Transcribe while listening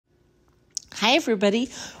Hi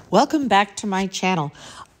everybody, welcome back to my channel.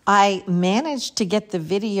 I managed to get the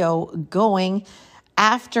video going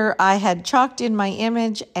after I had chalked in my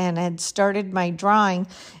image and had started my drawing.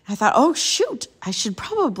 I thought, oh shoot, I should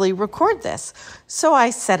probably record this. So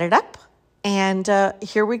I set it up and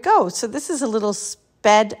here we go. So this is a little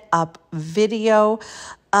sped up video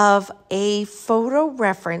of a photo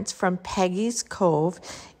reference from Peggy's Cove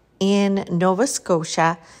in Nova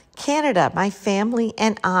Scotia, Canada. My family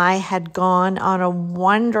and I had gone on a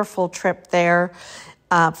wonderful trip there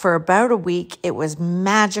for about a week. It was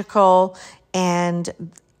magical,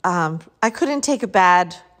 and I couldn't take a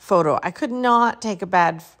bad photo. I could not take a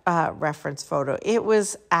bad reference photo. It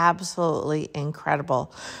was absolutely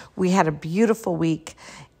incredible. We had a beautiful week,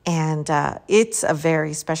 and it's a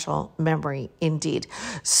very special memory indeed.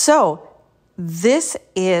 So this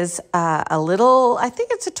is a little, I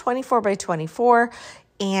think it's a 24 by 24,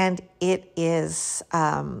 and it is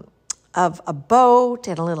of a boat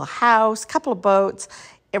and a little house, couple of boats,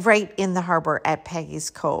 right in the harbor at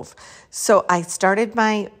Peggy's Cove. So I started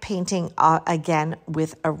my painting again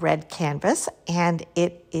with a red canvas, and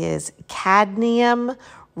it is cadmium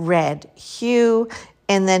red hue.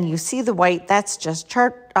 And then you see the white, that's just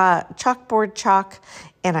chalkboard chalk,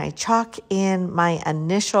 and I chalk in my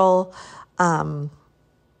initial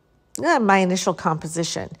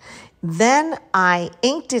composition. Then I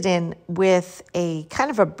inked it in with a kind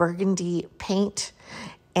of a burgundy paint,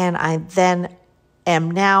 and I then am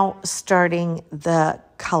now starting the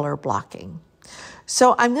color blocking.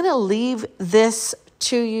 So I'm going to leave this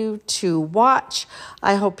to you to watch.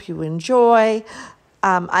 I hope you enjoy.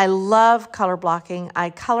 I love color blocking. I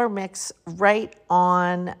color mix right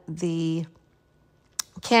on the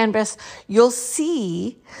canvas. You'll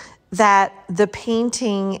see that the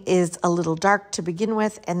painting is a little dark to begin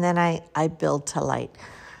with, and then I build to light.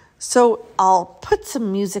 So I'll put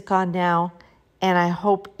some music on now, and I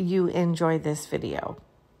hope you enjoy this video.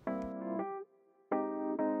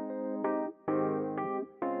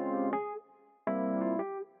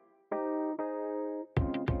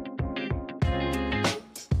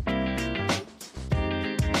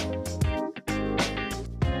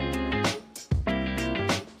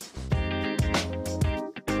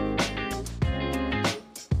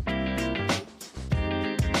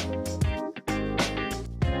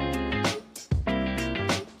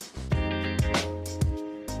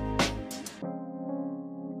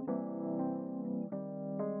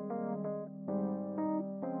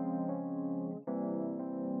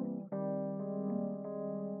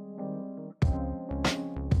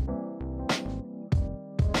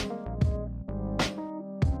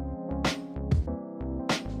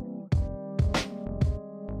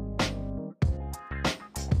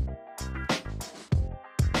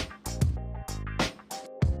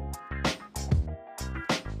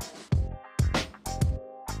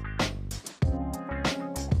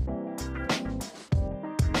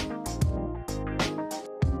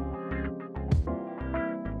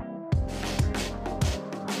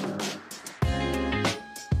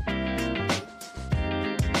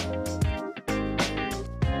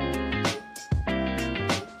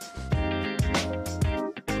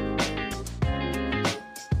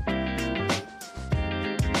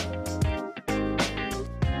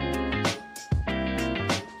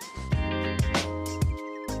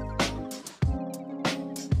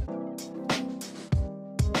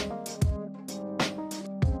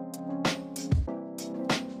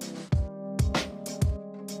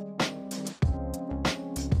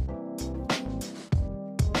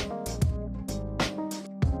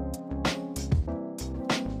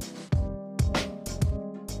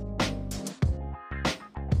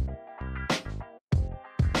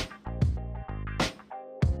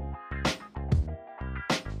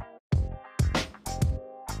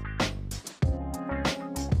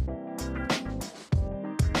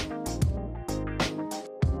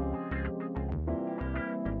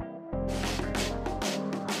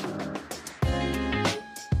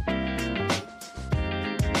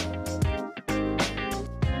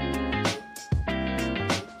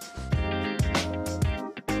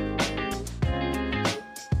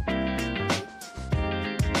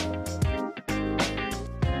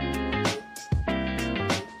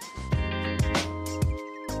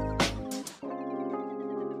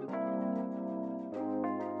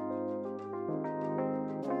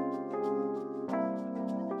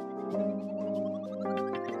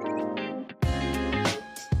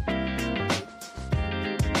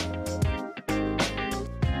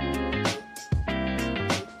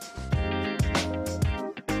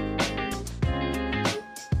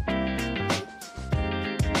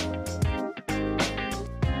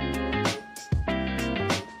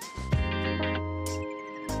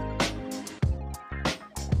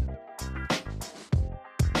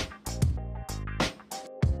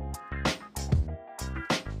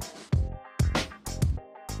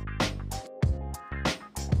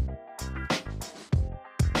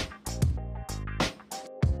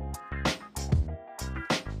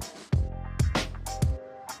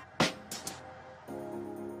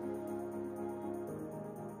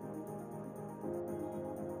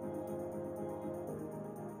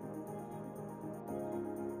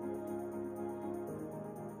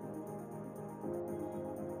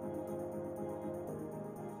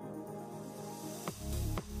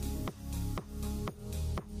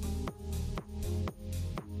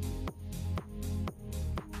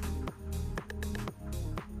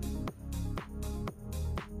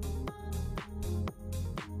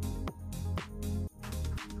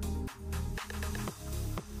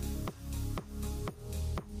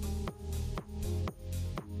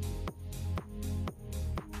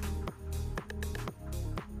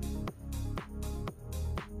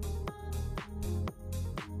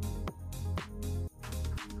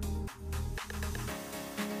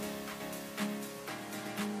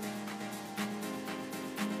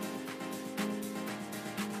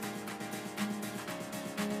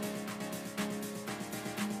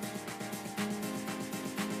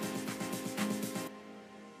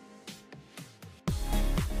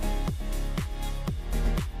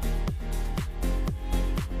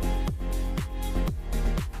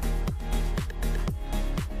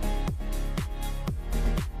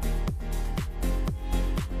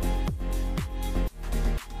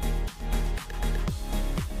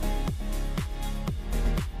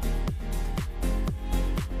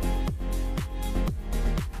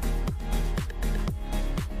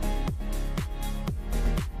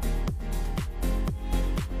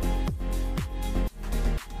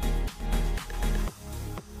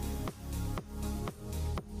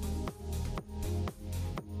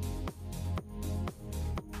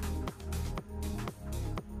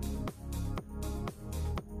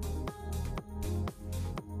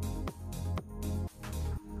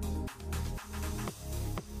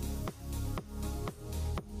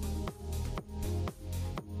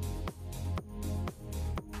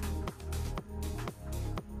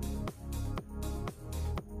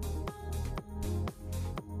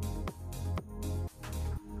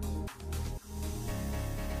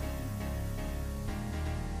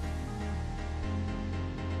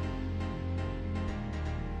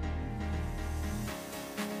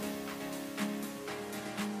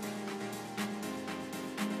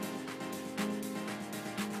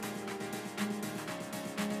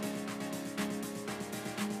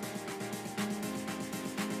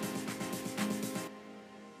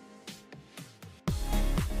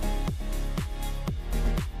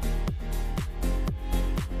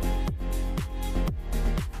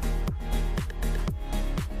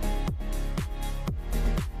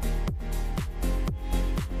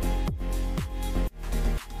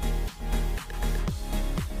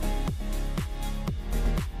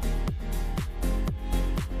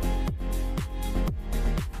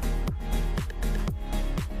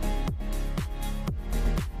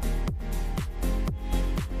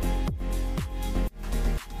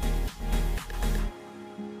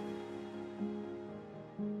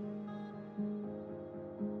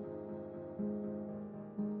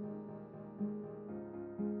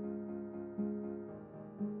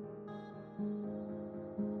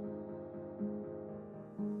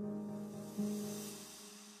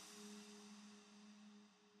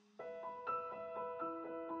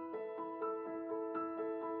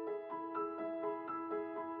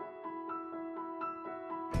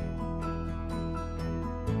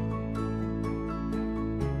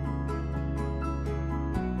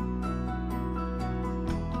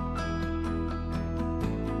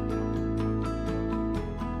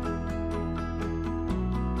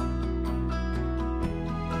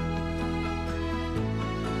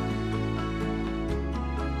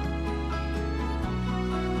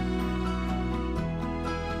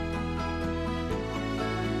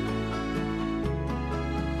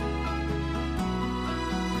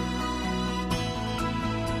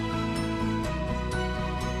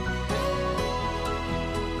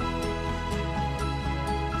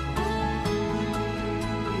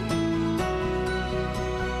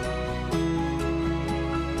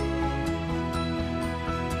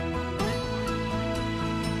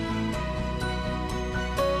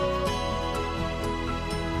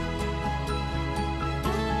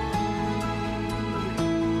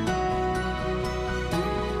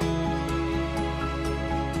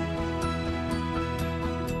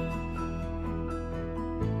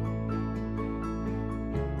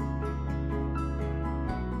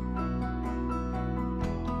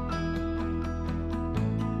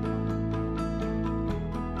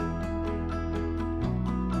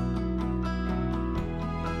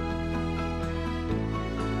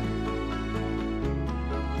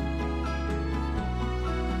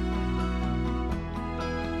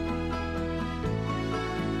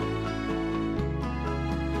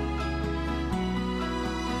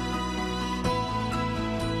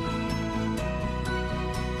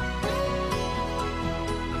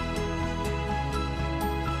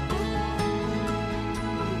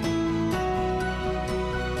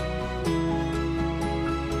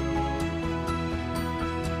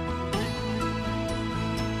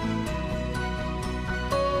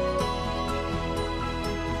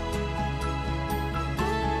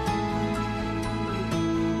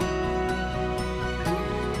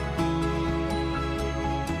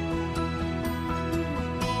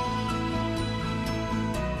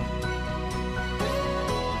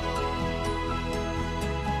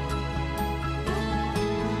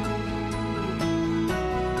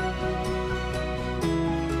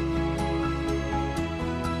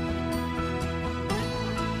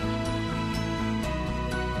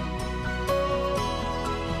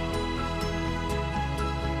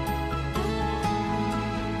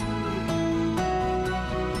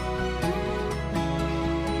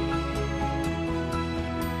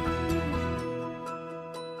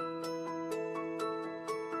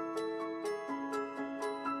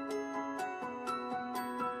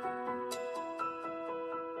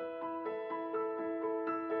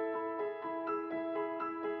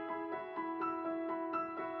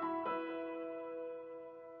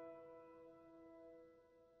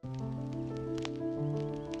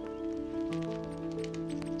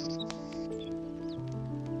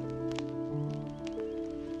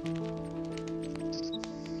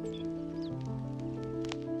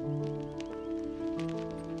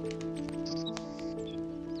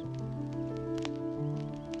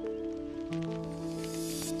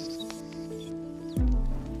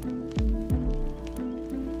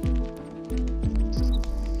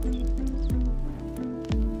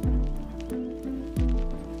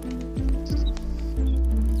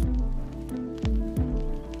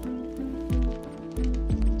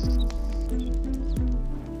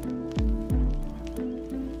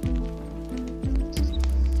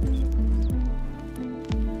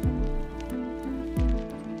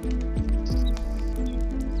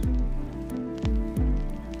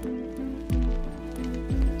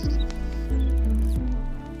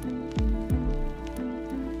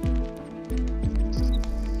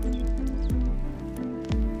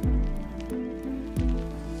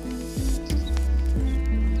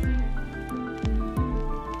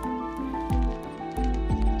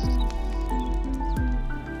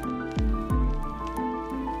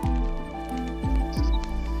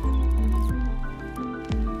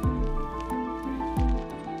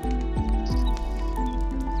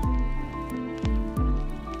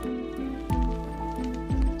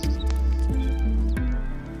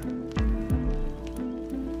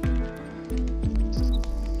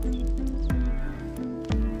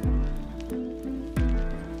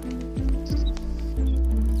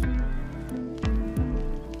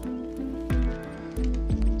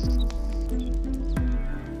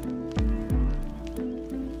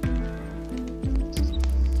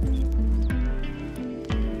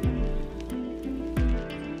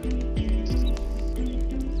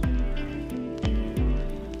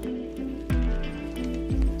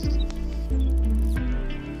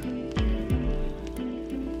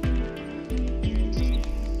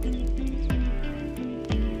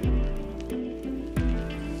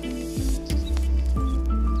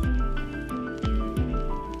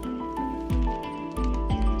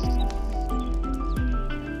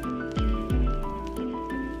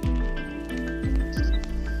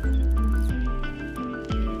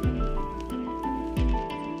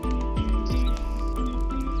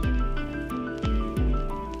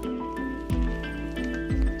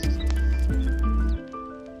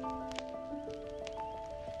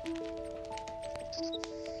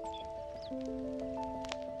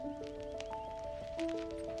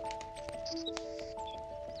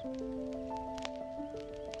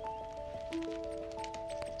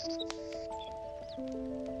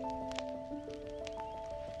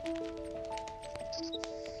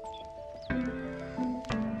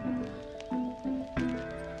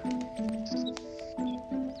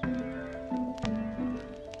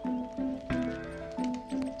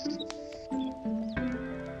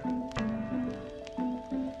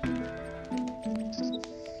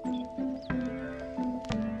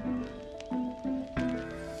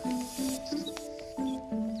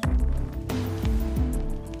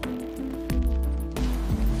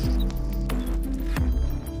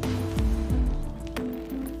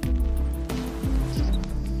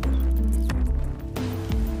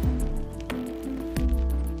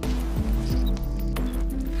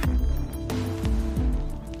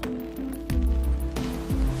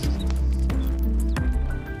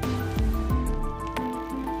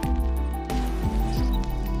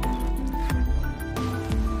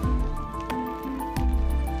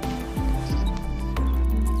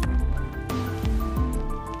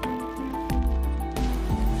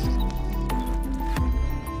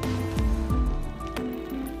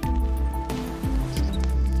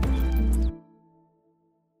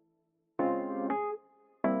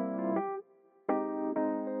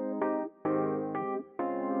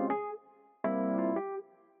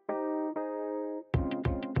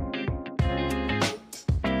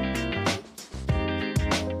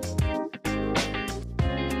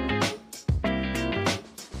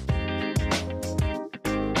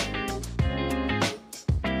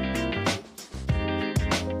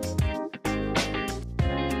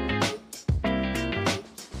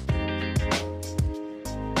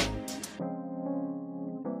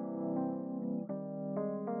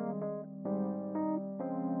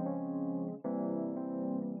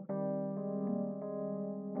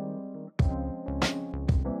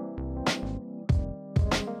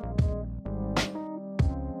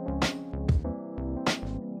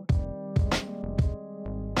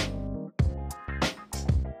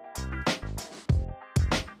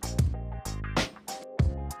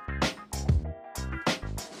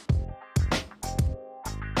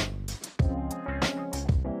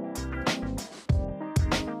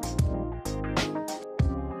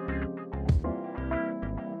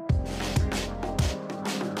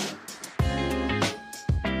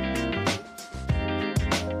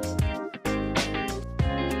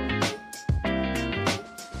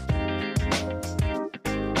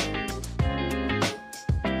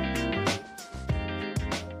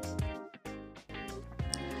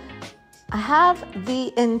 I have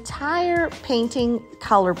the entire painting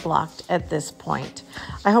color blocked at this point.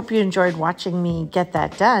 I hope you enjoyed watching me get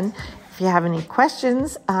that done. If you have any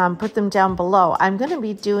questions, put them down below. I'm going to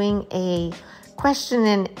be doing a question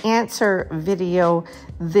and answer video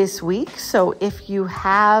this week. So if you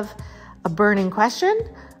have a burning question,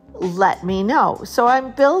 let me know. So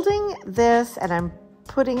I'm building this and I'm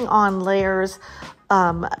putting on layers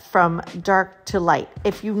from dark to light.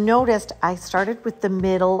 If you noticed, I started with the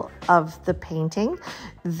middle of the painting,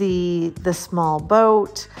 the small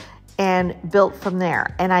boat, and built from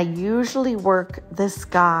there. And I usually work the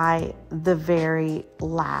sky the very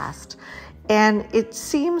last. And it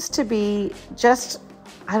seems to be just,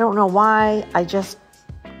 I don't know why, I just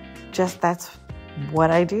that's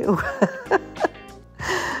what I do.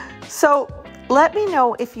 So let me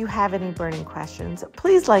know if you have any burning questions.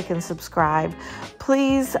 Please like and subscribe.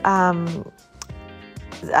 Please,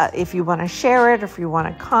 if you want to share it, if you want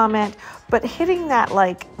to comment, but hitting that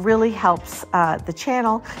like really helps the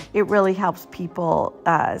channel. It really helps people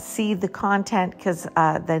see the content, because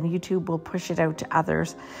then YouTube will push it out to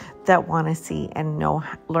others that want to see and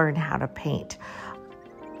learn how to paint.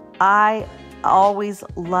 I always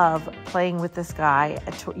love playing with the sky,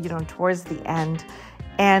 towards the end,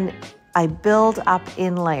 and I build up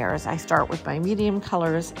in layers. I start with my medium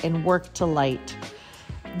colors and work to light.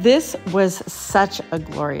 This was such a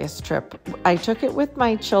glorious trip. I took it with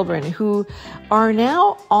my children, who are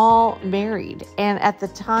now all married, and at the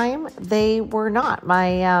time they were not.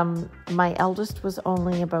 My eldest was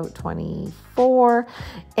only about 24,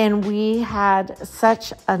 and we had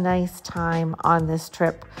such a nice time on this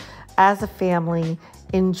trip as a family,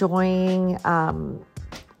 enjoying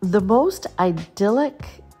the most idyllic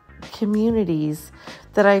communities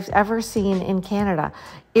that I've ever seen in Canada.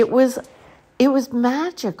 It was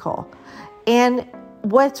magical. And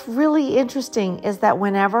what's really interesting is that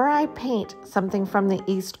whenever I paint something from the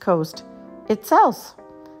East Coast, it sells.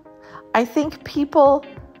 I think people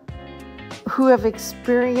who have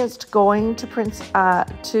experienced going to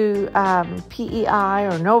PEI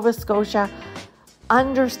or Nova Scotia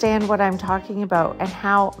understand what I'm talking about and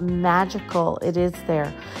how magical it is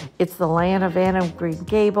there. It's the land of Anne of Green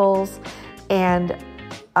Gables, and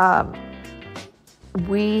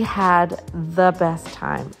we had the best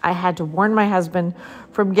time. I had to warn my husband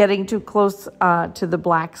from getting too close to the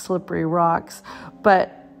black slippery rocks,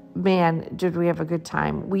 but man, did we have a good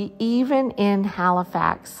time. We even in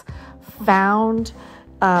Halifax found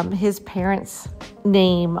his parents'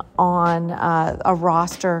 name on a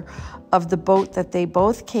roster of the boat that they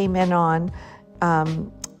both came in on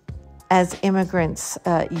as immigrants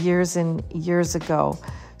years and years ago.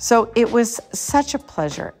 So it was such a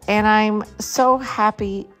pleasure, and I'm so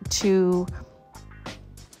happy to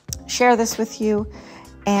share this with you,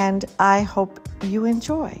 and I hope you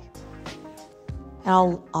enjoy.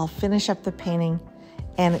 I'll finish up the painting,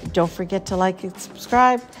 and don't forget to like and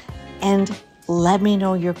subscribe, and let me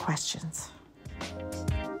know your questions.